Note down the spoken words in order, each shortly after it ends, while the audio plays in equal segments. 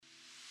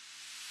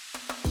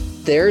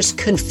There's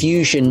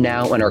confusion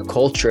now in our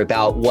culture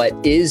about what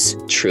is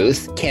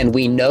truth. Can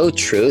we know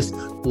truth?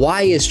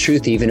 Why is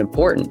truth even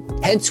important?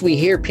 Hence, we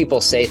hear people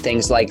say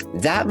things like,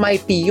 that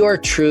might be your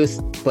truth,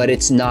 but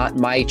it's not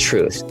my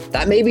truth.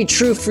 That may be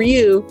true for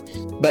you,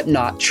 but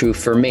not true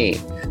for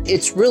me.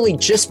 It's really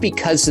just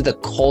because of the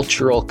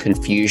cultural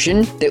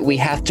confusion that we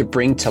have to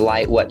bring to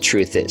light what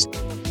truth is.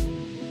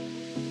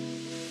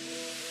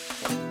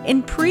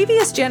 In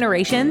previous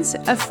generations,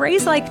 a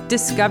phrase like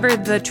discover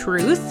the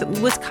truth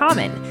was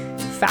common.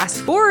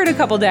 Fast forward a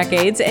couple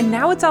decades, and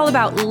now it's all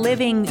about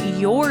living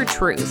your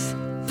truth.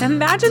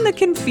 Imagine the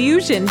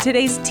confusion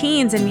today's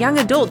teens and young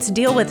adults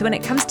deal with when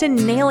it comes to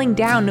nailing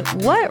down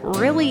what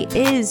really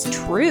is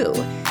true.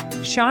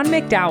 Sean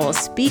McDowell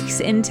speaks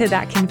into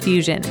that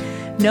confusion,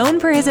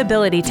 known for his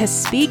ability to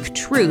speak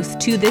truth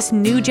to this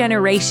new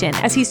generation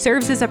as he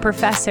serves as a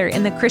professor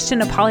in the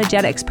Christian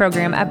Apologetics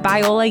program at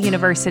Biola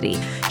University.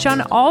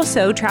 Sean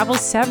also travels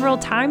several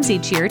times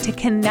each year to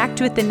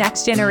connect with the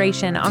next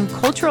generation on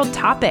cultural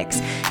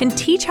topics and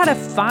teach how to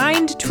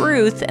find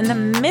truth in the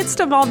midst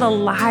of all the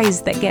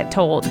lies that get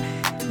told.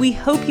 We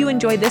hope you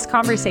enjoyed this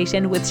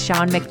conversation with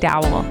Sean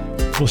McDowell.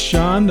 Well,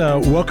 Sean,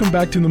 welcome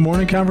back to the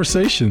Morning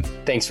Conversation.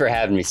 Thanks for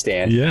having me,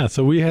 Stan. Yeah,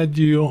 so we had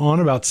you on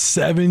about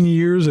 7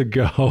 years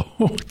ago.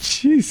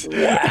 Jeez.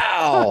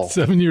 Wow.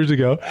 7 years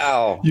ago.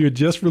 Wow. You had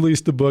just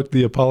released the book,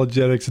 The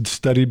Apologetics and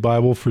Study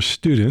Bible for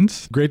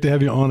Students. Great to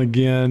have you on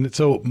again.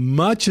 So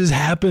much has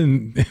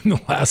happened in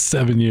the last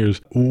 7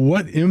 years.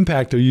 What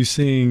impact are you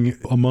seeing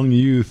among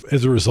youth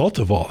as a result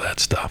of all that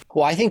stuff?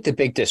 Well, I think the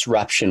big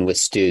disruption with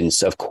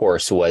students, of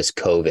course, was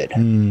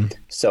COVID.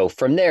 So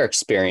from their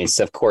experience,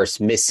 of course,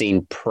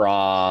 missing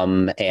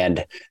prom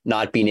and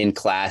not being in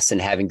class and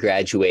having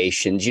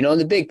graduations, in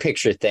the big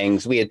picture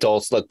things, we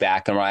adults look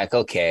back and we're like,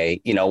 okay,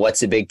 what's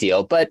the big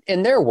deal? But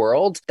in their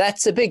world,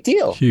 that's a big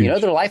deal.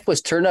 Huge. Their life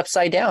was turned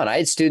upside down. I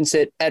had students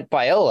at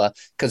Biola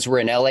because we're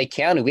in LA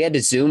County. We had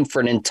to Zoom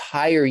for an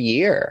entire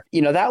year.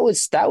 That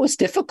was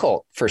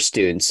difficult for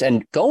students.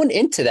 And going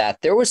into that,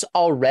 there was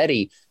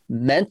already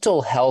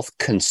mental health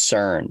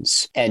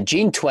concerns. And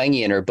Jean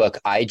Twenge in her book,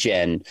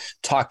 iGen,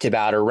 talked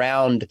about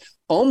around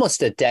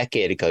almost a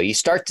decade ago, you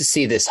start to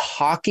see this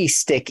hockey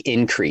stick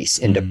increase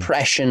in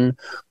depression,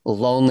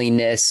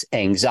 loneliness,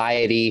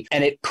 anxiety,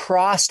 and it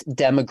crossed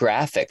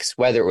demographics,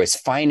 whether it was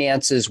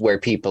finances, where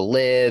people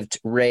lived,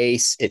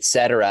 race,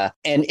 etc.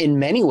 And in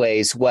many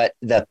ways, what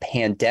the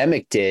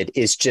pandemic did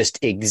is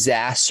just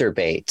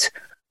exacerbate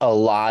a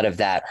lot of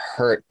that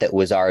hurt that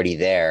was already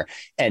there.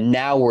 And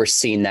now we're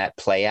seeing that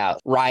play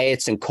out.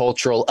 Riots and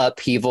cultural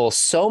upheaval,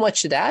 so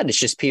much of that is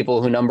just people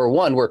who, number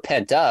one, were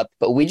pent up,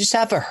 but we just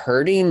have a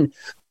hurting,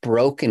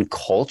 broken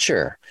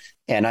culture.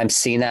 And I'm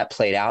seeing that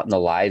played out in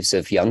the lives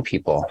of young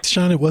people.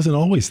 Sean, it wasn't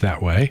always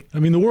that way. I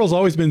mean, the world's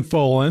always been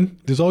fallen.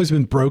 There's always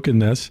been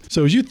brokenness.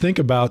 So as you think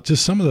about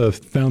just some of the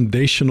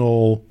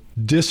foundational,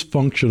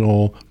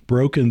 dysfunctional,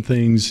 broken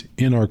things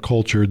in our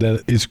culture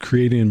that is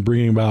creating and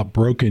bringing about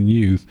broken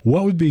youth,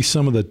 what would be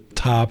some of the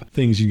top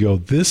things you go,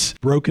 this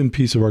broken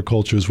piece of our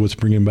culture is what's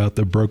bringing about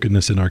the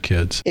brokenness in our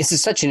kids? This is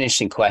such an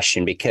interesting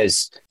question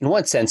because in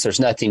one sense,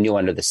 there's nothing new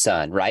under the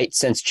sun, right?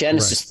 Since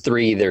Genesis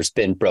 3, there's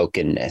been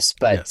brokenness,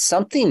 but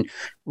something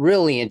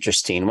really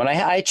interesting. When I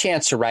had a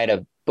chance to write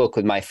a book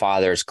with my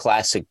father's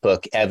classic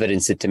book,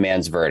 Evidence That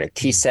Demands Verdict,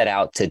 he set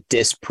out to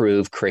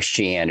disprove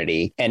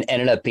Christianity and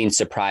ended up being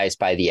surprised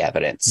by the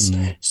evidence.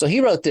 So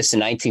he wrote this in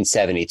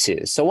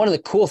 1972. So one of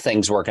the cool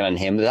things working on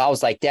him is I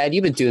was like, Dad,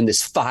 you've been doing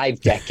this 5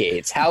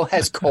 decades. How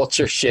has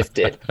culture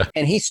shifted?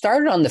 And he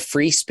started on the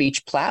free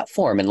speech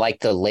platform in like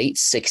the late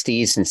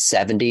 60s and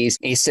 70s.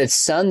 And he said,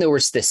 son, there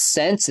was this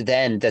sense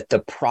then that the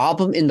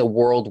problem in the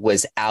world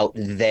was out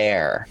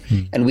there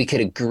and we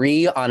could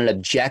agree on an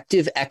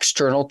objective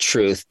external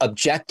truth,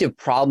 objective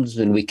problems,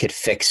 and we could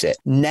fix it.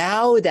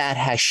 Now that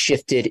has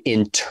shifted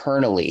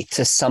internally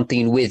to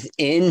something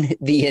within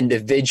the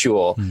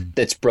individual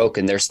that's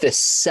broken. There's this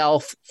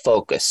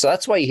self-focus. So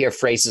that's why you hear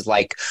phrases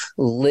like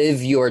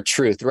live your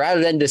truth.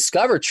 Rather than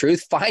discover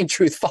truth, find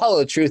truth,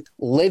 follow truth,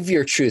 live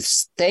your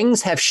truth.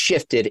 Things have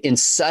shifted in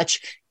such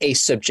a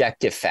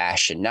subjective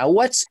fashion. Now,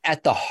 what's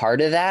at the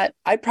heart of that?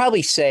 I'd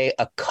probably say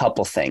a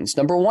couple things.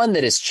 Number one,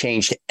 that has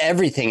changed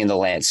everything in the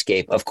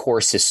landscape, of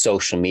course, is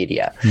social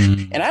media.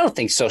 And I don't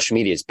think social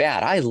media is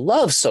bad. I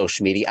love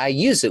social media. I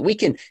use it. We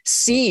can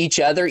see each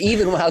other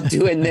even while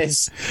doing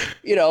this,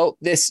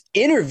 this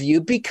interview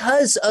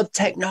because of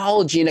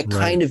technology and a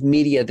kind of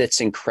media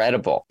that's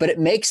incredible. But it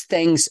makes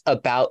things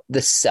about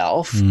the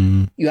self.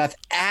 You have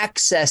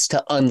access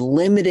to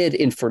unlimited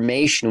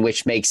information,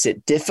 which makes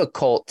it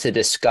difficult to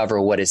discover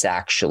what is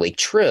actually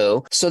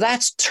true. So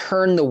that's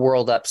turned the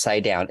world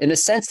upside down. In a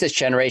sense, this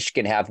generation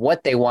can have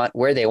what they want,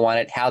 where they want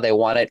it, how they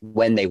want it,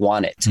 when they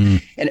want it.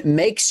 And it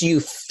makes you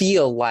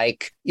feel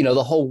like,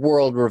 the whole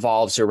world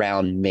revolves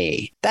around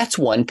me. That's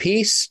one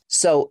piece.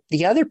 So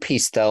the other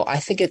piece, though, I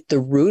think at the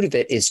root of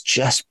it is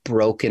just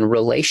broken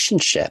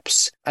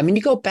relationships. I mean,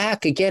 you go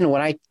back again,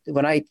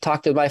 when I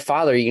talked to my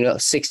father,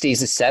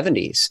 60s and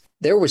 70s,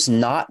 there was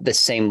not the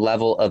same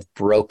level of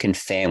broken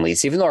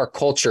families, even though our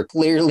culture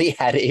clearly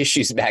had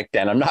issues back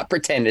then. I'm not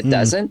pretending it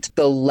doesn't.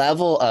 The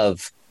level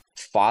of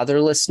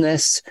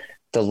fatherlessness,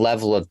 the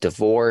level of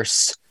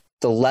divorce,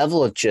 the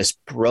level of just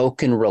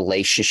broken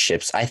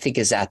relationships, I think,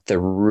 is at the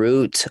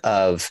root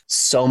of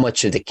so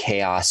much of the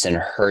chaos and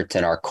hurt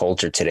in our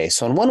culture today.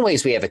 So in one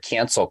ways, we have a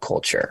cancel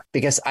culture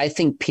because I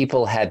think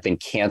people have been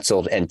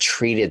canceled and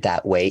treated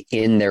that way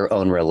in their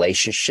own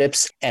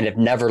relationships and have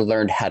never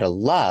learned how to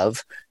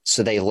love.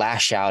 So they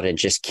lash out and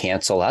just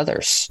cancel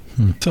others.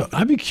 So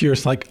I'd be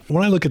curious, like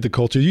when I look at the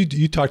culture,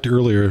 you talked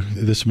earlier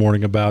this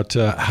morning about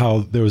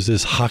how there was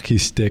this hockey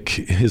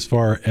stick as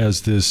far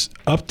as this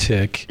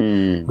uptick,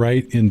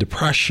 right, in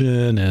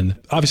depression. And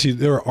obviously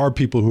there are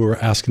people who are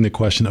asking the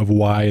question of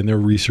why, and they're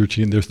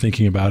researching and they're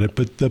thinking about it.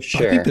 But I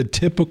think the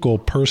typical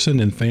person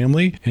and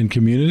family and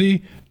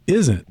community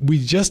isn't.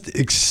 We just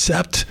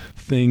accept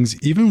things,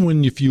 even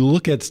when if you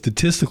look at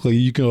statistically,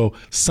 you go,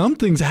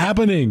 something's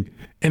happening.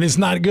 And it's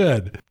not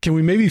good. Can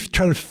we maybe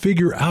try to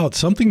figure out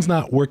something's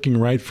not working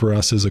right for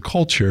us as a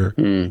culture?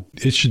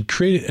 It should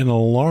create an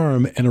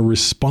alarm and a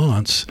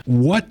response.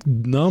 What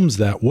numbs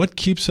that? What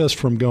keeps us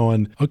from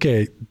going,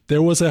 okay,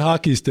 there was a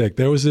hockey stick.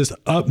 There was this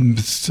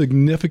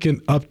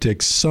significant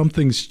uptick.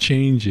 Something's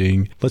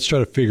changing. Let's try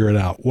to figure it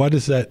out. Why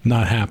does that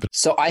not happen?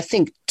 So I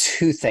think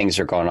two things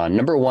are going on.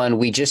 Number one,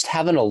 we just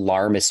have an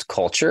alarmist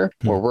culture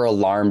where we're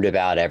alarmed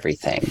about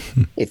everything.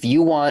 If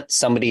you want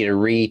somebody to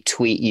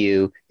retweet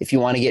you, if you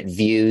want to get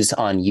views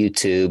on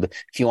YouTube,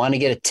 if you want to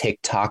get a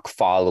TikTok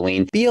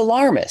following, be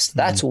alarmist.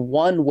 That's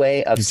one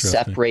way of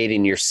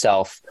separating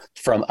yourself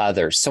from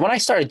others. So when I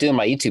started doing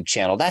my YouTube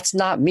channel, that's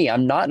not me.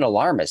 I'm not an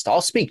alarmist.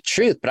 I'll speak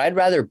truth, but I'd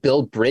rather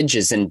build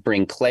bridges and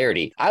bring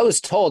clarity. I was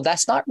told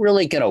that's not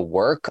really going to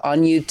work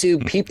on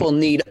YouTube. People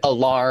need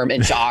alarm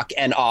and shock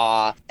and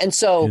awe. And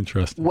so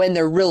when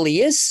there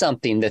really is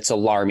something that's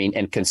alarming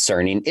and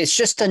concerning, it's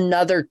just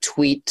another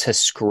tweet to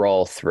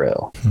scroll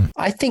through.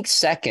 I think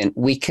second,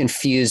 we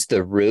confuse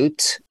the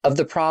root of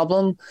the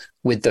problem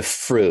with the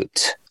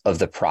fruit of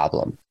the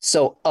problem.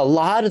 So a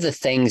lot of the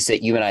things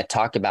that you and I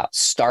talked about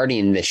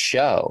starting this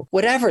show,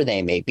 whatever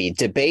they may be,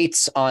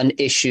 debates on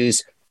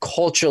issues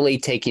culturally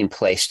taking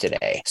place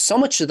today, so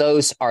much of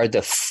those are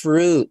the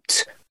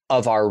fruit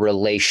of our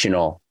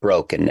relational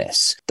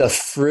brokenness, the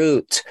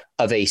fruit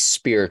of a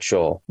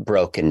spiritual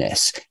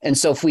brokenness. And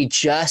so if we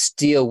just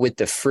deal with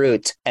the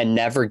fruit and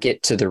never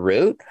get to the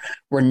root,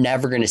 we're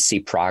never going to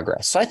see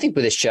progress. So I think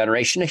with this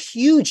generation, a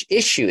huge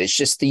issue is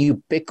just the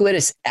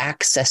ubiquitous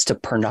access to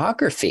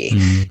pornography.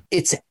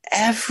 It's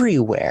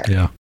everywhere.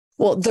 Yeah.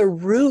 Well, the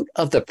root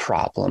of the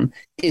problem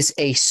is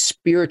a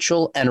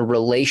spiritual and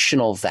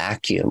relational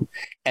vacuum.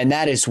 And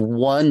that is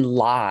one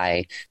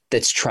lie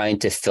that's trying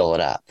to fill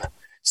it up.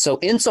 So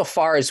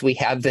insofar as we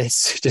have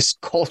this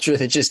just culture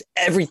that just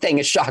everything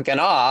is shock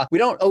and awe, we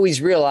don't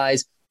always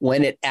realize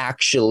when it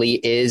actually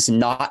is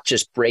not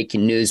just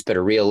breaking news, but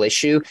a real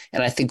issue.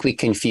 And I think we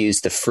confuse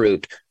the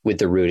fruit with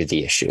the root of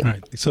the issue.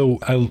 Right. So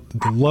I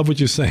love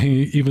what you're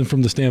saying, even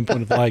from the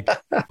standpoint of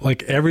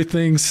like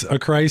everything's a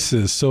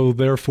crisis. So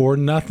therefore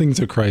nothing's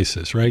a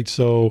crisis, right?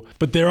 So,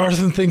 but there are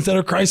some things that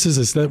are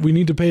crises that we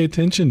need to pay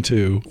attention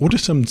to. What are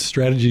some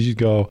strategies you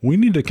go, we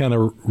need to kind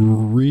of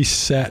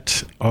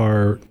reset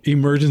our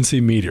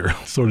emergency meter,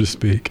 so to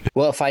speak?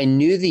 Well, if I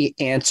knew the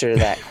answer to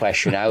that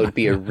question, I would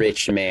be a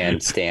rich man,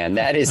 Stan.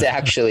 That is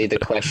actually the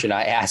question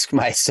I ask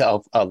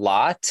myself a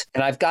lot.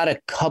 And I've got a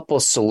couple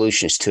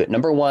solutions to it.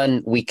 Number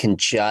one, we can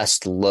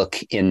just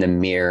look in the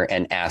mirror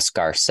and ask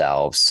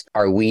ourselves,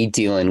 are we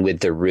dealing with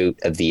the root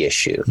of the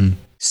issue?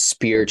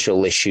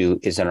 Spiritual issue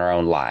is in our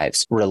own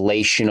lives,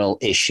 relational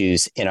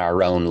issues in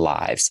our own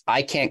lives.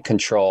 I can't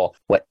control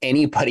what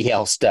anybody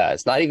else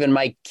does, not even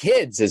my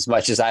kids as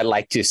much as I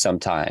like to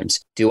sometimes.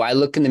 Do I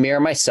look in the mirror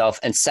myself?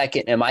 And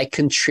second, am I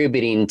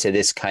contributing to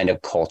this kind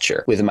of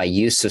culture with my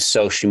use of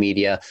social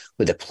media,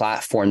 with the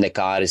platform that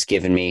God has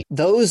given me?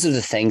 Those are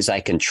the things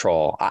I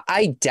control.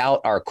 I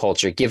doubt our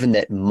culture, given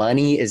that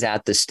money is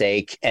at the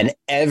stake and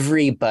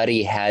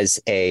everybody has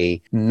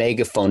a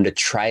megaphone to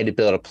try to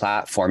build a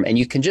platform. And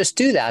you can just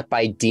do that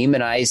by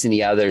demonizing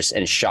the others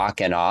and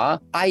shock and awe.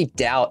 I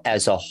doubt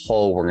as a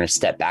whole we're going to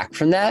step back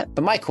from that.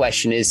 But my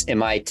question is,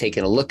 am I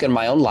taking a look in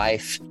my own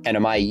life and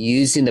am I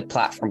using the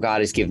platform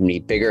God has given me,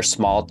 big or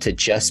small, to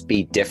just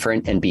be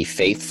different and be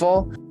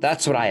faithful?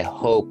 That's what I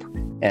hope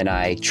and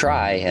I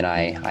try and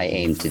I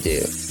aim to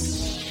do.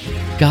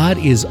 God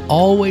is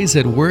always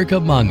at work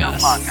among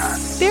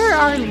us. There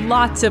are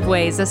lots of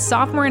ways a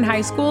sophomore in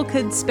high school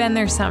could spend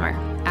their summer.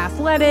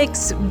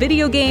 Athletics,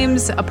 video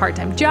games, a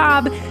part-time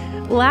job.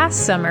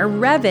 Last summer,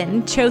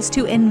 Revan chose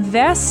to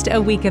invest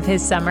a week of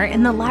his summer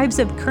in the lives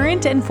of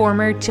current and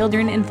former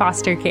children in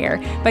foster care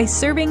by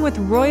serving with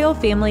Royal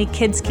Family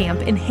Kids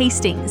Camp in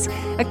Hastings,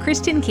 a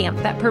Christian camp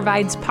that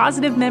provides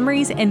positive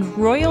memories and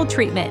royal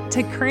treatment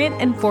to current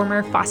and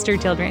former foster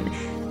children.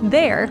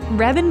 There,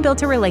 Revan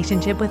built a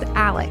relationship with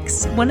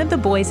Alex, one of the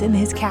boys in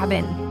his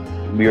cabin.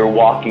 We were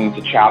walking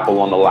to chapel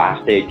on the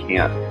last day of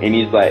camp, and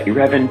he's like,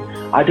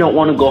 "Revan, I don't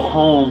want to go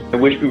home. I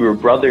wish we were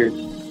brothers."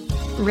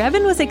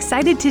 Revan was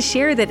excited to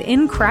share that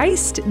in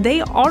Christ,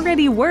 they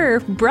already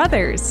were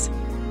brothers.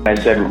 I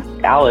said,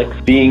 "Alex,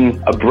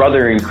 being a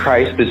brother in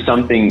Christ is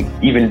something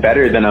even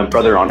better than a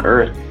brother on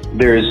earth.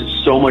 There's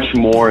so much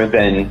more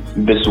than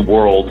this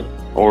world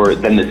or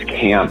than this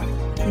camp."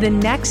 The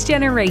next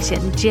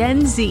generation,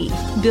 Gen Z,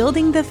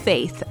 building the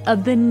faith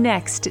of the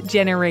next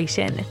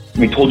generation.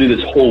 We told you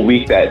this whole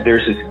week that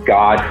there's this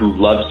God who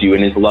loves you,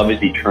 and his love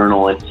is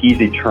eternal, and he's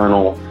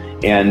eternal,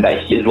 and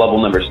that his love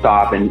will never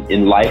stop, and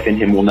in life in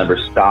him will never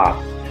stop.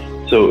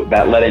 So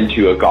that led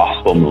into a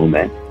gospel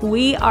movement.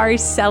 We are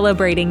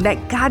celebrating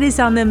that God is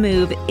on the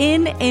move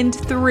in and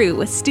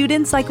through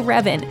students like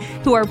Revan,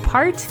 who are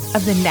part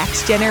of the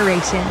next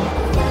generation.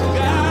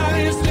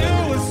 God is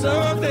doing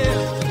something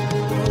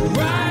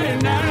right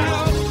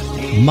now.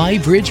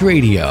 MyBridge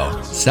Radio,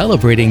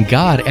 celebrating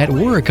God at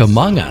work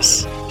among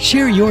us.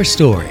 Share your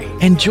story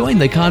and join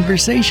the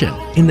conversation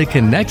in the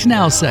Connect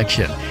Now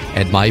section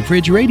at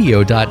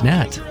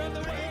mybridgeradio.net.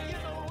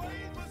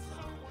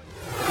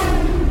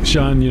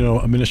 Sean,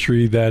 a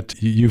ministry that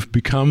you've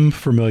become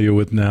familiar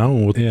with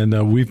now,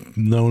 and we've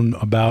known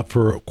about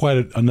for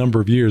quite a number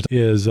of years,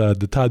 is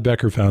the Todd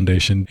Becker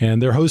Foundation.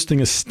 And they're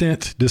hosting a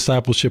Stint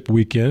Discipleship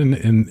Weekend,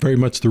 and very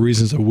much the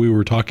reasons that we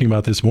were talking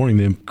about this morning,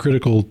 the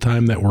critical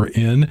time that we're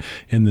in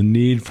and the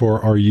need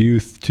for our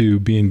youth to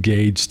be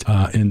engaged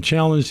and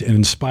challenged and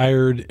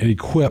inspired and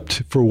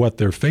equipped for what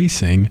they're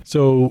facing.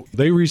 So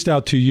they reached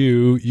out to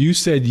you. You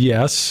said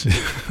yes.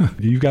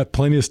 You've got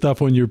plenty of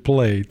stuff on your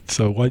plate.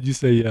 So why'd you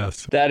say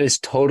yes? That is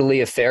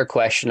totally a fair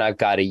question. I've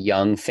got a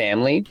young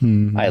family.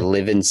 Mm-hmm. I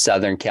live in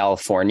Southern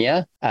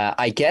California.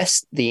 I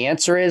guess the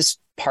answer is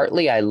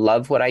partly I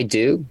love what I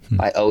do.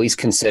 Mm-hmm. I always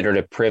considered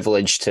it a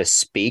privilege to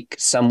speak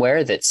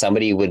somewhere, that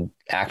somebody would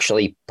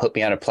actually put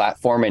me on a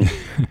platform and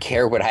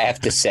care what I have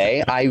to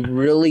say. I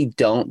really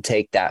don't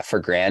take that for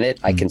granted.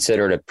 I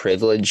consider it a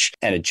privilege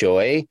and a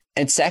joy.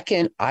 And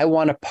second, I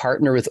want to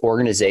partner with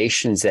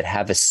organizations that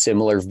have a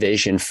similar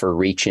vision for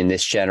reaching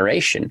this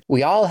generation.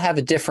 We all have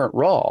a different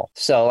role.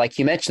 So like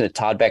you mentioned, the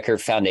Todd Becker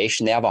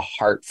Foundation, they have a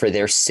heart for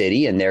their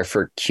city and there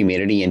for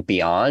community and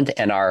beyond,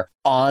 and are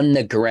on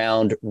the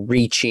ground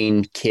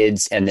reaching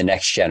kids and the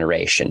next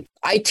generation.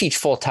 I teach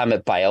full-time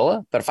at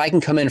Biola, but if I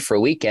can come in for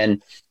a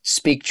weekend,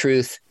 speak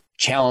truth,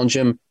 challenge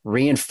them,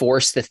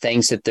 reinforce the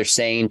things that they're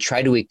saying,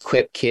 try to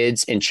equip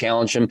kids and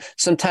challenge them.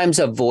 Sometimes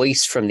a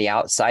voice from the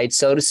outside,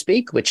 so to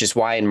speak, which is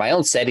why in my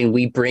own setting,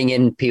 we bring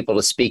in people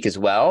to speak as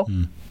well,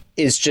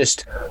 is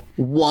just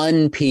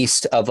one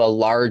piece of a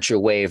larger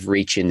way of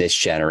reaching this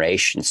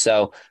generation.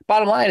 So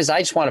bottom line is I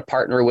just want to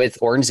partner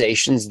with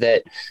organizations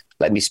that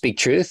let me speak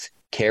truth,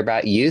 care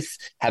about youth,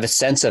 have a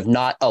sense of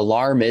not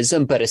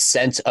alarmism, but a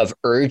sense of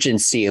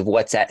urgency of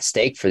what's at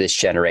stake for this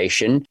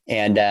generation.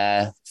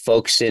 And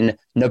folks in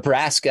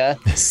Nebraska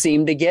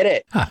seem to get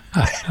it.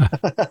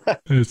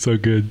 That's so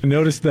good. I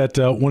noticed that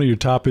one of your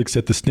topics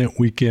at the Stint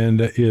Weekend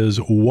is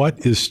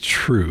what is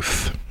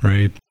truth,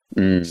 right?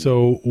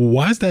 So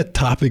why is that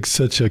topic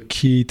such a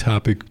key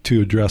topic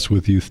to address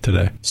with youth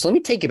today? So let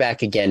me take you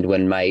back again to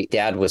when my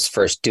dad was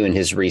first doing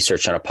his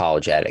research on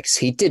apologetics.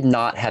 He did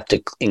not have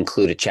to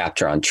include a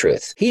chapter on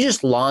truth. He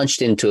just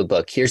launched into a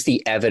book. Here's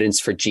the evidence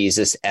for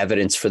Jesus,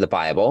 evidence for the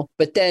Bible.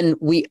 But then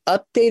we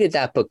updated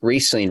that book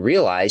recently and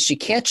realized you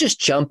can't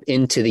just jump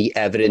into the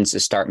evidence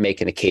and start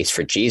making a case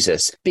for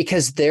Jesus,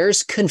 because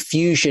there's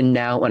confusion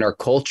now in our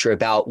culture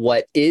about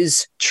what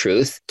is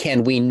truth.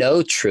 Can we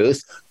know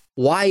truth?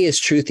 Why is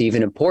truth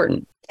even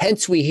important?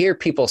 Hence, we hear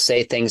people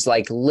say things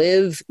like,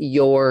 live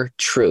your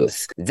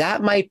truth.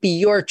 That might be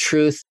your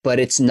truth, but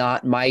it's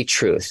not my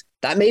truth.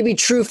 That may be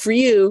true for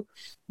you,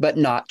 but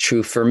not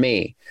true for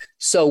me.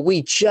 So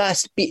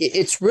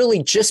it's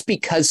really just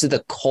because of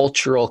the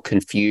cultural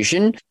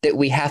confusion that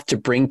we have to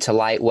bring to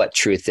light what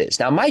truth is.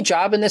 Now, my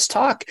job in this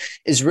talk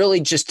is really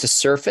just to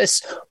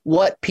surface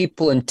what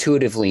people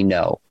intuitively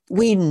know.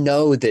 We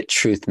know that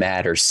truth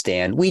matters,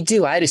 Stan. We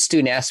do. I had a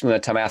student ask me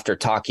one time after a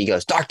talk, he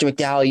goes, Dr.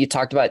 McDowell, you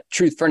talked about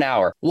truth for an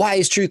hour. Why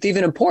is truth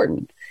even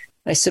important?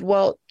 I said,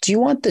 well, do you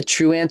want the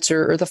true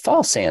answer or the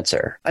false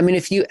answer? I mean,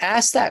 if you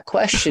ask that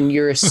question,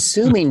 you're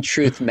assuming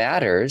truth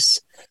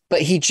matters,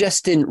 but he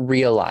just didn't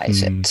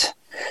realize it.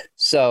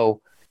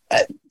 So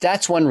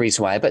that's one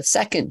reason why. But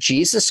second,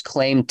 Jesus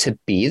claimed to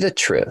be the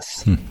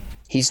truth.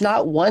 He's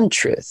not one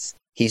truth.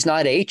 He's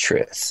not a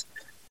truth.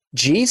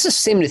 Jesus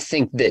seemed to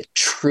think that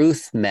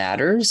truth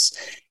matters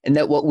and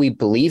that what we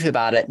believe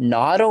about it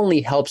not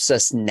only helps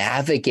us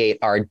navigate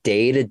our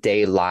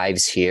day-to-day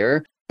lives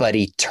here, but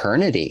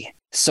eternity.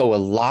 So a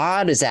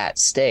lot is at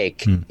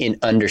stake in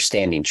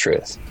understanding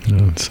truth.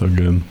 Oh, that's so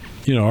good.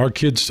 our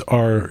kids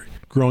are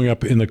growing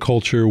up in the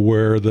culture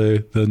where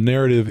the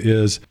narrative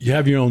is you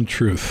have your own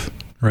truth,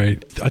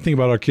 right? I think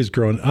about our kids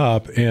growing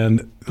up,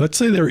 and let's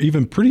say they're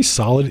even pretty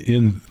solid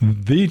in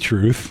the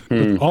truth,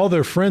 but all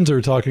their friends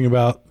are talking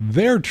about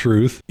their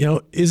truth.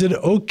 Is it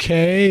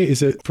okay?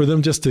 Is it for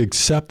them just to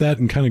accept that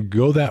and kind of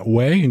go that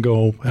way and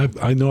go,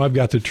 I know I've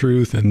got the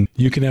truth and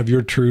you can have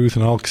your truth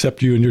and I'll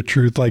accept you and your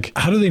truth? Like,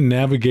 how do they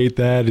navigate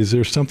that? Is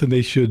there something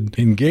they should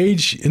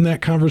engage in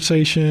that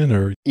conversation?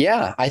 Or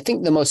Yeah, I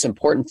think the most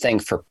important thing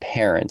for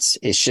parents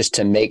is just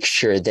to make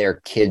sure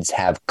their kids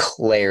have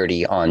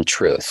clarity on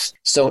truth.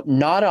 So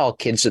not all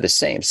kids are the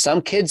same.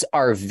 Some kids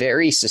are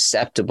very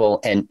susceptible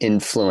and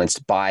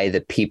influenced by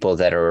the people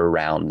that are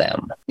around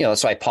them.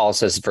 That's why Paul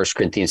says in 1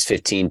 Corinthians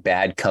 15,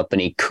 bad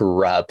company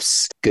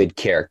corrupts good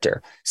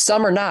character.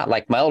 Some are not.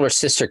 Like my older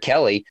sister,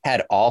 Kelly,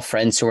 had all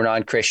friends who were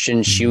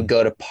non-Christian. She would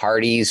go to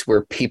parties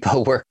where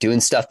people were doing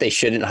stuff they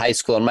shouldn't in high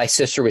school. And my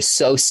sister was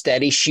so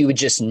steady, she would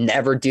just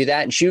never do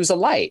that. And she was a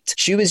light.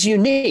 She was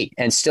unique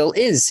and still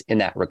is in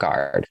that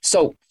regard.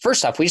 So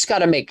first off, we just got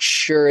to make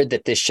sure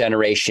that this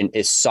generation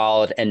is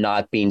solid and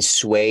not being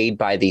swayed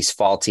by these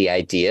faulty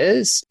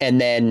ideas, and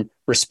then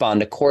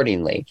respond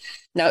accordingly.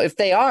 Now, if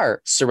they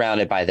are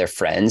surrounded by their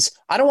friends,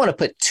 I don't want to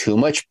put too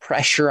much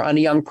pressure on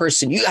a young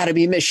person. You got to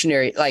be a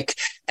missionary. Like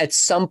at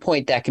some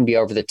point that can be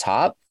over the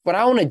top. What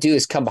I want to do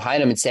is come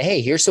behind them and say,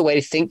 hey, here's a way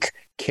to think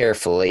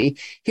carefully.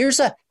 Here's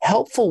a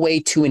helpful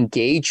way to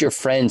engage your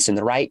friends in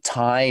the right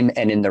time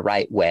and in the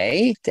right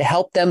way to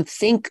help them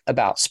think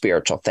about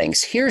spiritual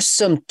things. Here's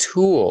some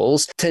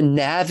tools to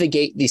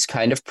navigate these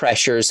kind of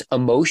pressures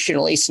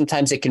emotionally.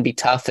 Sometimes it can be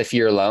tough if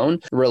you're alone,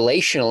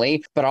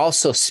 relationally, but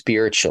also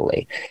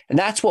spiritually. And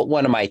that's what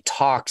one of my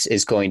talks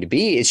is going to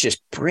be, is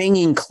just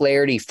bringing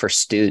clarity for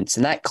students.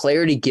 And that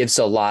clarity gives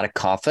a lot of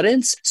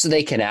confidence so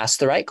they can ask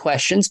the right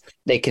questions.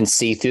 They can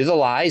see through the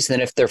lies.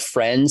 Then if their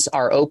friends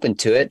are open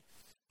to it,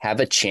 have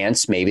a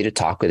chance maybe to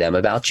talk with them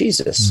about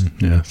Jesus.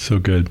 Yeah, so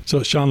good.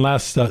 So, Sean,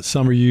 last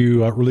summer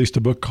you released a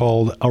book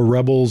called A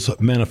Rebel's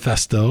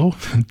Manifesto,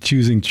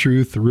 Choosing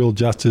Truth, Real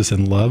Justice,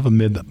 and Love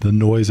Amid the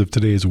Noise of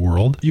Today's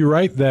World. You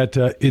write that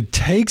it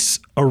takes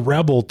a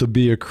rebel to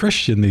be a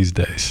Christian these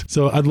days.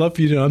 So I'd love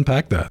for you to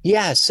unpack that.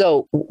 Yeah,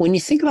 so when you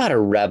think about a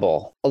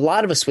rebel, a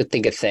lot of us would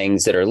think of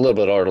things that are a little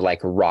bit older,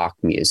 like rock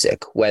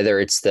music, whether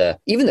it's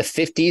even the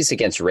 50s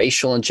against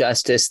racial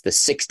injustice, the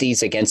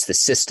 60s against the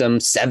system,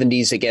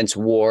 70s against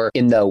war.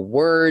 In the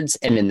words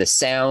and in the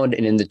sound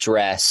and in the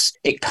dress,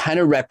 it kind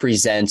of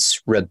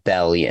represents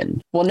rebellion.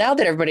 Well, now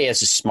that everybody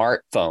has a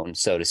smartphone,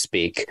 so to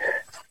speak,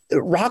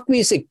 rock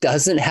music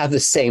doesn't have the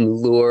same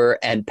lure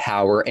and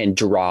power and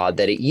draw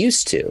that it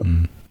used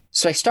to.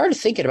 So I started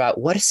thinking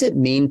about, what does it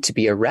mean to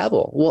be a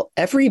rebel? Well,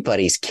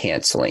 everybody's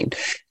canceling.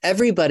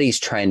 Everybody's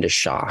trying to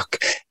shock.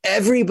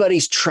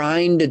 Everybody's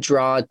trying to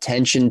draw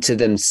attention to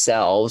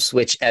themselves,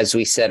 which, as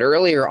we said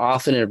earlier,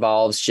 often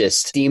involves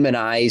just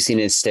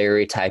demonizing and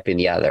stereotyping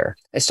the other.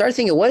 I started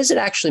thinking, what does it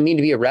actually mean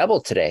to be a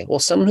rebel today? Well,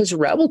 someone who's a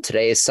rebel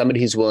today is somebody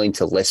who's willing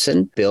to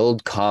listen,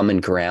 build common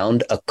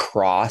ground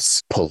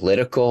across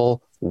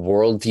political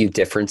worldview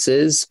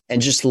differences,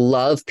 and just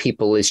love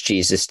people as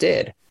Jesus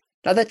did.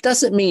 Now, that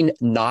doesn't mean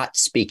not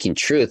speaking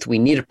truth. We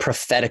need a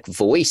prophetic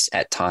voice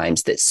at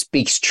times that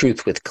speaks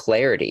truth with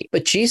clarity.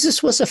 But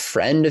Jesus was a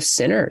friend of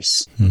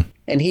sinners.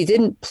 And he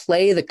didn't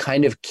play the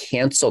kind of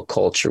cancel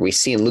culture we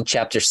see in Luke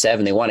chapter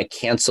 7. They want to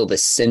cancel the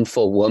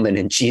sinful woman.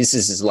 And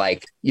Jesus is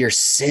like, your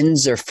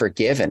sins are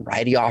forgiven,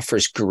 right? He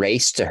offers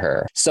grace to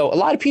her. So a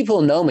lot of people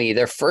who know me,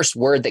 their first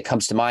word that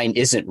comes to mind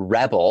isn't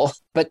rebel.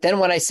 But then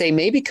when I say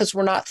maybe because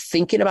we're not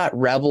thinking about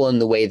rebel in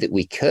the way that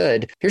we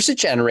could, here's a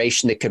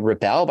generation that could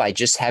rebel by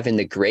just having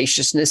the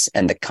graciousness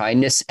and the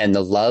kindness and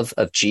the love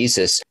of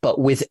Jesus, but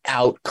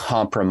without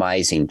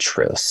compromising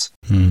truth.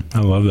 I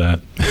love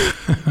that.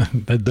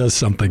 That does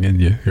something in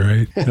you,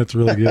 right? That's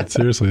really good.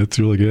 Seriously, that's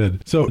really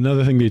good. So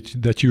another thing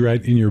that you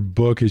write in your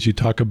book is you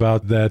talk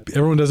about that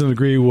everyone doesn't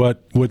agree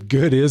what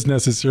good is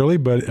necessarily,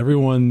 but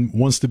everyone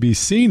wants to be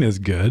seen as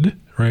good.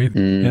 Right.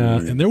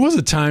 And there was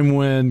a time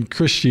when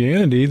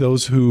Christianity,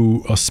 those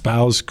who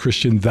espouse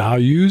Christian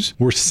values,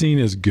 were seen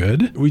as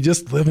good. We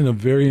just live in a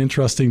very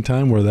interesting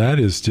time where that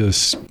has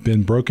just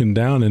been broken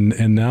down.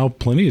 And now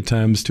plenty of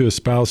times to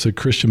espouse a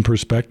Christian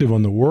perspective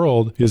on the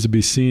world is to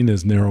be seen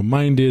as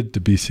narrow-minded, to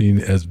be seen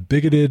as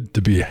bigoted,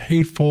 to be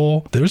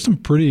hateful. There's some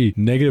pretty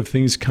negative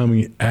things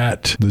coming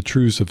at the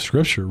truths of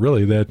Scripture,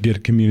 really, that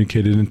get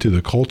communicated into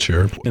the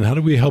culture. And how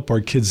do we help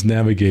our kids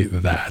navigate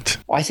that?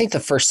 Well, I think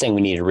the first thing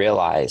we need to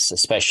realize,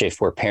 especially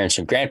if we're parents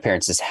and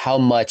grandparents, is how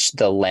much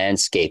the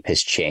landscape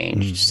has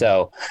changed.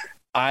 So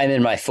I'm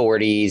in my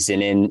 40s,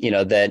 and in,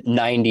 the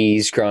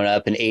 90s growing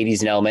up and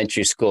 80s in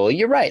elementary school,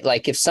 you're right.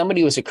 Like if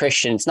somebody was a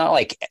Christian, it's not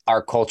like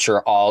our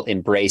culture all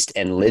embraced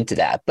and lived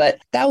that, but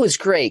that was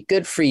great.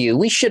 Good for you.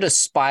 We should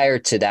aspire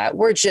to that.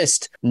 We're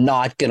just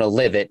not going to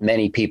live it.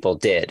 Many people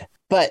did.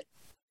 But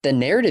the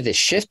narrative is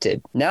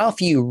shifted. Now,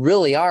 if you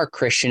really are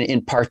Christian,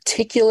 in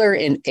particular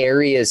in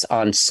areas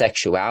on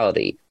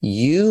sexuality,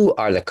 you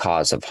are the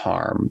cause of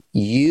harm.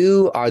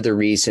 You are the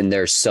reason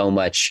there's so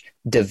much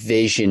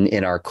division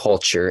in our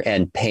culture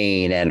and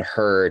pain and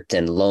hurt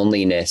and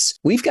loneliness.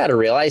 We've got to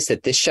realize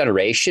that this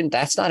generation,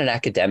 that's not an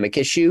academic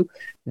issue.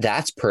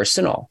 That's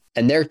personal.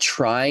 And they're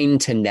trying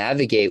to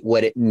navigate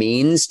what it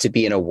means to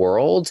be in a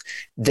world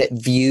that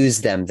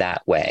views them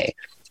that way.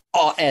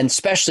 And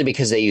especially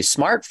because they use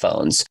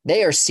smartphones,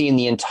 they are seeing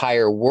the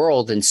entire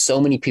world and so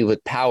many people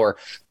with power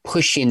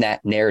pushing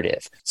that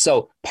narrative.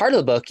 So part of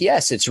the book,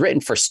 yes, it's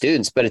written for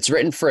students, but it's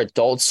written for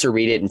adults to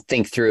read it and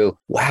think through,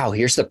 wow,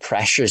 here's the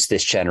pressures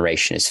this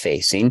generation is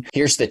facing.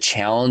 Here's the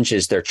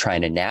challenges they're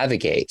trying to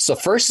navigate. So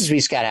first is we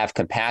just got to have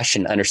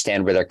compassion,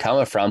 understand where they're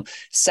coming from.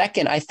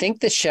 Second, I think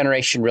this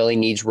generation really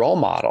needs role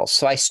models.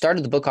 So I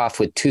started the book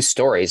off with 2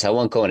 stories. I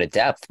won't go into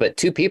depth, but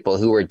 2 people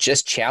who were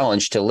just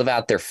challenged to live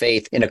out their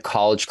faith in a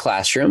college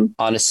classroom,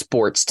 on a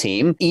sports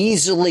team,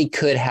 easily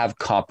could have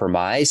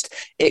compromised.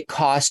 It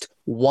cost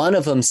one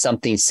of them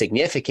something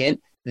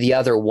significant, the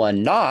other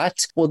one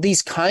not. Well,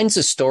 these kinds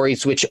of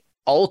stories, which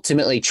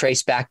ultimately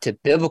trace back to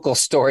biblical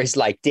stories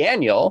like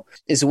Daniel,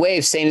 is a way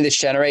of saying to this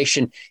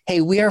generation,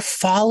 hey, we are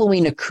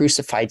following a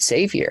crucified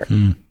Savior.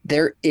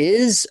 There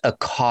is a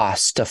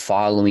cost to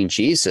following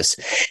Jesus.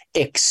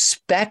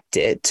 Expect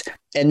it.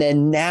 And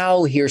then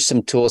now here's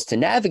some tools to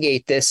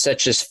navigate this,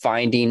 such as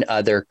finding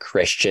other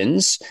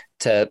Christians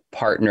to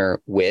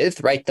partner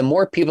with, right? The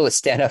more people that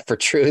stand up for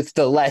truth,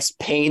 the less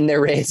pain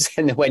there is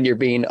and when you're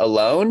being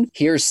alone.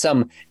 Here's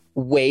some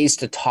ways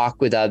to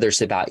talk with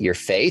others about your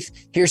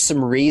faith. Here's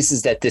some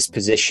reasons that this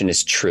position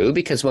is true,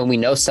 because when we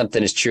know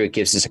something is true, it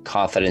gives us a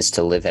confidence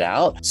to live it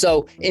out.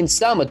 So in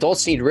sum,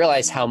 adults need to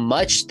realize how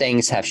much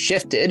things have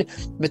shifted,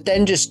 but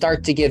then just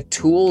start to give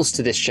tools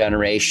to this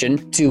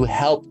generation to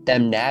help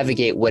them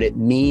navigate what it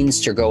means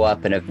to grow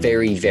up in a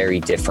very, very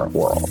different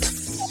world.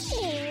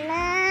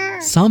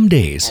 Some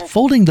days,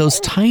 folding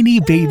those tiny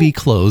baby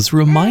clothes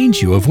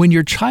reminds you of when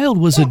your child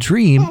was a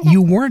dream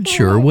you weren't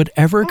sure would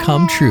ever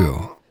come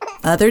true.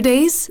 Other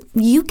days,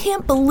 you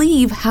can't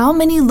believe how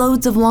many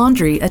loads of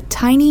laundry a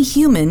tiny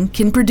human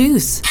can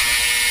produce.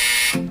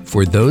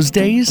 For those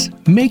days,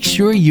 make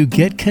sure you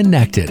get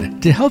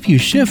connected to help you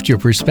shift your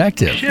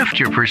perspective.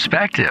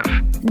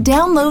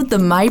 Download the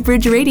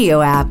MyBridge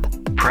Radio app.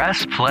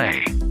 Press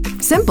play.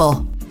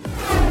 Simple.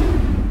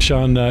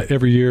 Sean,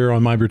 every year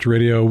on MyBridge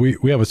Radio,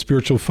 we have a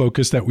spiritual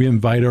focus that we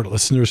invite our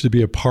listeners to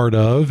be a part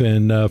of.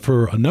 And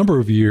for a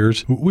number of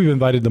years, we've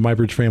invited the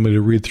MyBridge family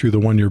to read through the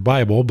one-year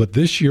Bible. But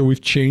this year,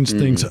 we've changed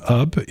things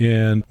up,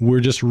 and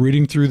we're just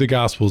reading through the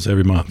Gospels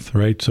every month,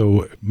 right?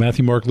 So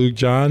Matthew, Mark, Luke,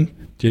 John,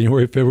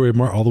 January, February,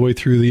 March, all the way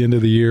through the end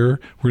of the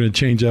year. We're going to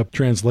change up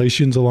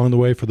translations along the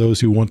way for those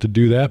who want to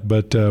do that,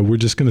 but we're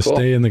just going to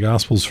stay in the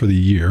Gospels for the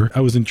year.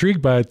 I was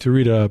intrigued by it to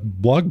read a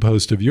blog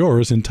post of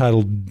yours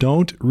entitled,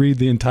 Don't Read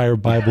the Entire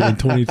Bible in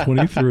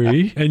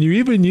 2023. And you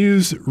even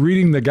use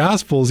reading the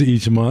Gospels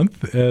each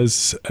month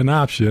as an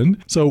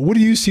option. So what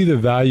do you see the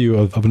value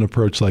of an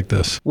approach like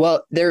this?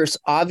 Well, there's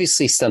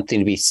obviously something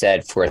to be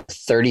said for a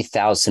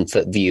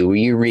 30,000-foot view where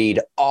you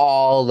read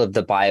all of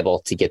the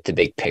Bible to get the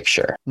big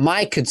picture.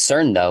 My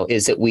concern, though,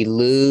 is that we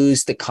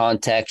lose the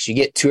context. You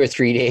get 2 or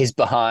 3 days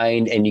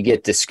behind and you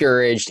get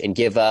discouraged and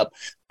give up.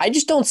 I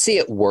just don't see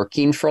it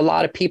working for a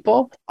lot of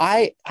people.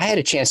 I had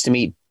a chance to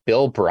meet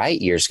Bill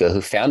Bright years ago,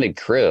 who founded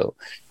Cru.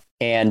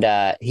 And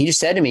he just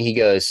said to me, he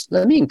goes,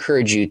 let me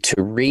encourage you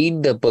to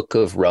read the book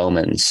of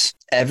Romans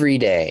every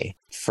day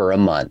for a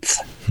month.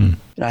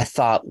 And I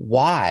thought,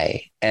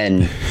 why?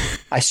 And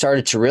I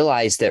started to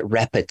realize that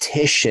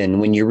repetition,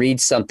 when you read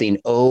something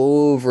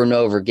over and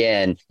over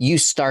again, you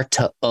start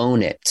to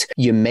own it.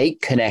 You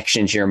make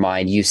connections in your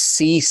mind. You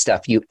see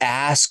stuff. You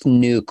ask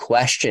new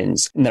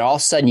questions. And then all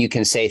of a sudden you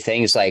can say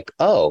things like,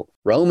 oh,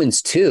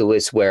 Romans 2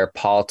 is where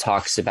Paul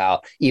talks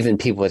about even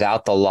people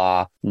without the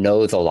law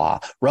know the law.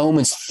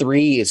 Romans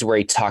 3 is where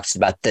he talks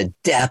about the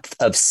depth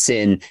of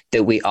sin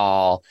that we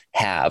all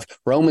have.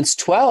 Romans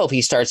 12,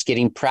 he starts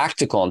getting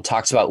practical and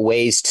talks about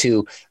ways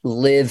to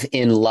live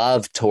in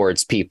love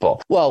towards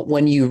people. Well,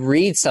 when you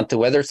read something,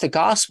 whether it's the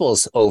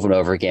Gospels over and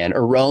over again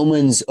or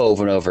Romans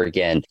over and over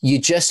again, you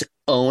just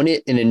own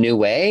it in a new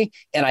way.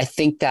 And I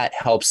think that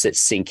helps it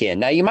sink in.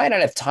 Now, you might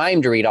not have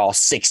time to read all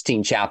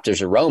 16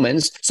 chapters of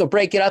Romans, so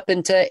break it up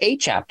into 8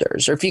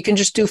 chapters. Or if you can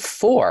just do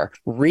 4,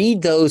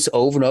 read those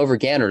over and over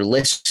again, or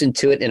listen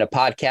to it in a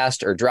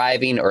podcast or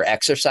driving or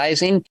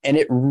exercising. And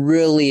it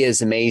really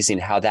is amazing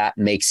how that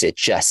makes it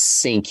just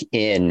sink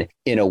in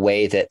a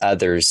way that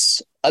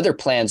other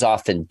plans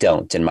often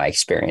don't, in my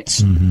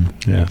experience.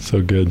 Yeah,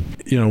 so good.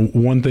 You know,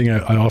 one thing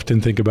I often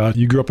think about,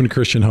 you grew up in a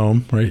Christian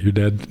home, right? Your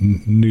dad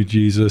knew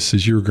Jesus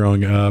as you were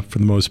growing up for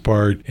the most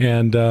part.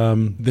 And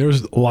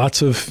there's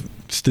lots of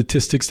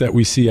statistics that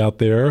we see out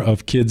there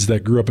of kids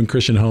that grew up in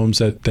Christian homes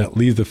that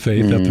leave the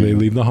faith after they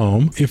leave the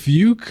home. If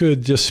you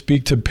could just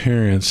speak to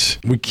parents,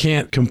 we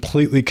can't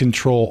completely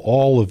control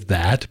all of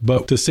that,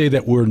 but to say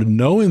that we're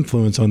no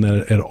influence on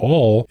that at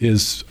all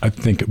is, I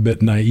think, a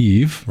bit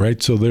naive,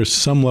 right? So there's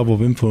some level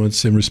of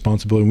influence and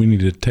responsibility we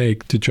need to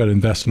take to try to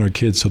invest in our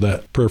kids so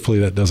that prayerfully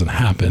that doesn't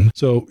happen.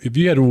 So if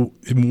you had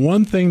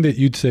one thing that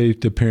you'd say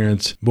to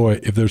parents, boy,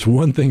 if there's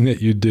one thing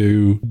that you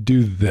do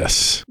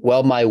this.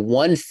 Well, my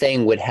one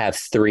thing would have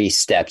 3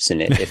 steps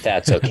in it, if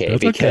that's okay.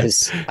 That's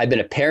because okay. I've been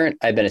a parent,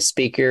 I've been a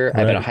speaker,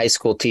 I've been a high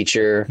school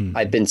teacher.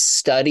 I've been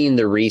studying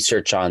the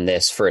research on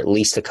this for at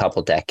least a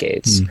couple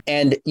decades.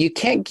 And you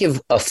can't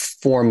give a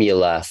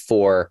formula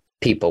for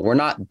people. We're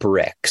not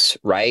bricks,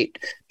 right?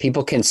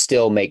 People can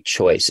still make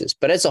choices.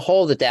 But as a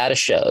whole, the data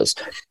shows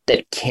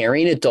that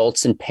caring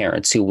adults and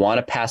parents who want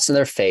to pass on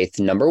their faith,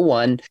 number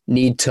one,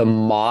 need to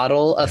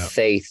model a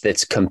faith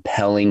that's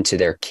compelling to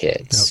their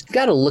kids. I've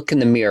got to look in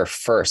the mirror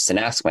first and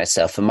ask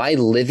myself, am I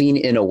living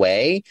in a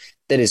way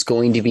that is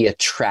going to be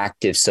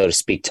attractive, so to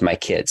speak, to my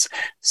kids?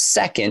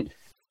 Second,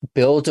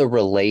 build a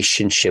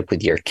relationship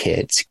with your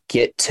kids.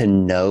 Get to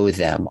know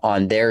them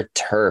on their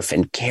turf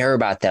and care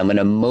about them, an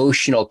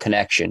emotional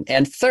connection.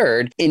 And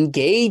third,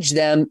 engage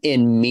them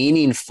in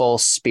meaningful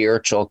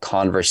spiritual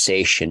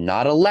conversation,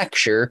 not a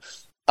lecture,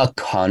 a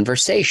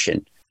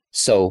conversation.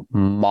 So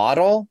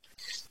model.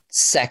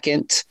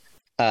 Second,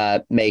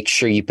 make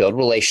sure you build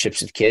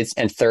relationships with kids.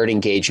 And third,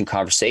 engage in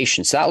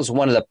conversation. So that was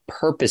one of the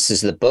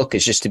purposes of the book,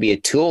 is just to be a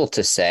tool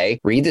to say,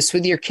 read this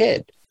with your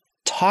kid.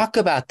 Talk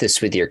about this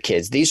with your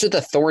kids. These are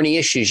the thorny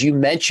issues you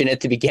mentioned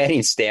at the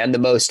beginning, Stan, the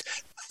most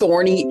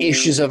thorny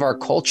issues of our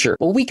culture.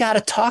 Well, we got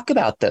to talk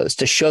about those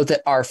to show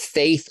that our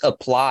faith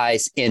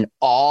applies in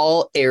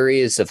all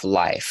areas of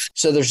life.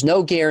 So there's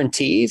no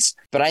guarantees,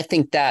 but I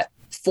think that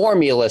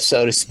formula,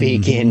 so to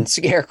speak, in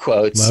scare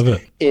quotes,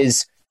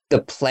 is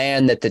the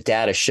plan that the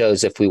data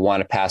shows if we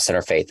want to pass on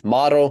our faith.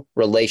 Model,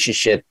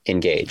 relationship,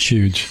 engage.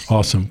 Huge.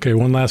 Awesome. Okay,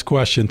 one last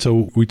question.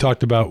 So we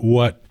talked about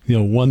what,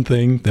 one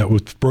thing that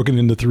was broken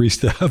into 3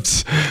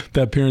 steps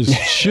that parents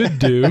should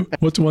do.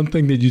 What's one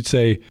thing that you'd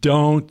say,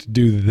 don't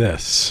do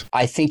this?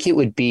 I think it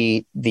would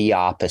be the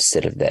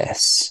opposite of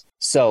this.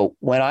 So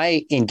when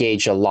I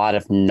engage a lot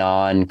of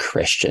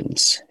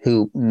non-Christians,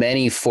 who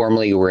many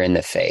formerly were in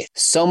the faith,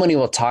 so many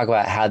will talk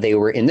about how they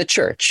were in the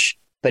church,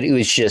 but it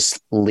was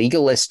just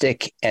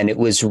legalistic and it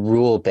was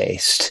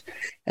rule-based.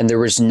 And there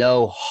was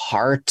no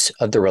heart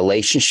of the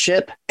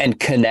relationship and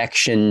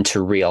connection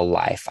to real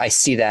life. I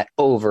see that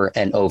over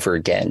and over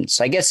again.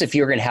 So I guess if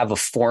you're going to have a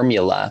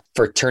formula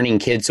for turning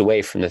kids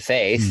away from the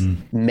faith,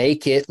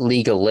 make it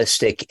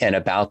legalistic and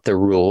about the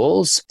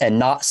rules and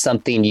not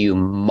something you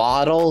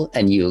model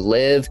and you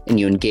live and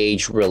you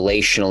engage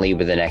relationally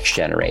with the next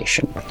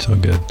generation. So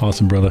good.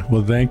 Awesome, brother.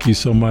 Well, thank you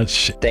so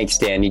much. Thanks,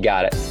 Dan. You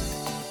got it.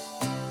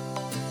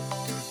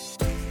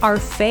 Our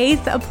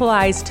faith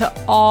applies to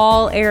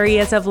all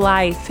areas of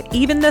life,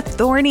 even the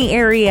thorny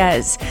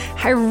areas.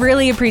 I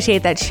really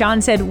appreciate that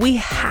Sean said we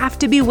have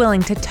to be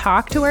willing to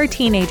talk to our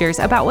teenagers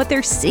about what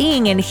they're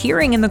seeing and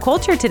hearing in the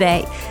culture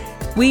today.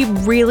 We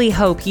really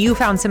hope you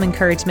found some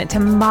encouragement to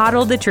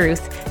model the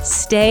truth,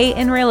 stay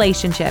in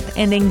relationship,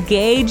 and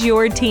engage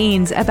your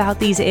teens about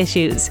these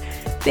issues.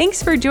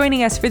 Thanks for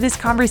joining us for this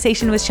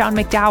conversation with Sean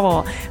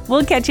McDowell.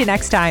 We'll catch you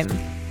next time.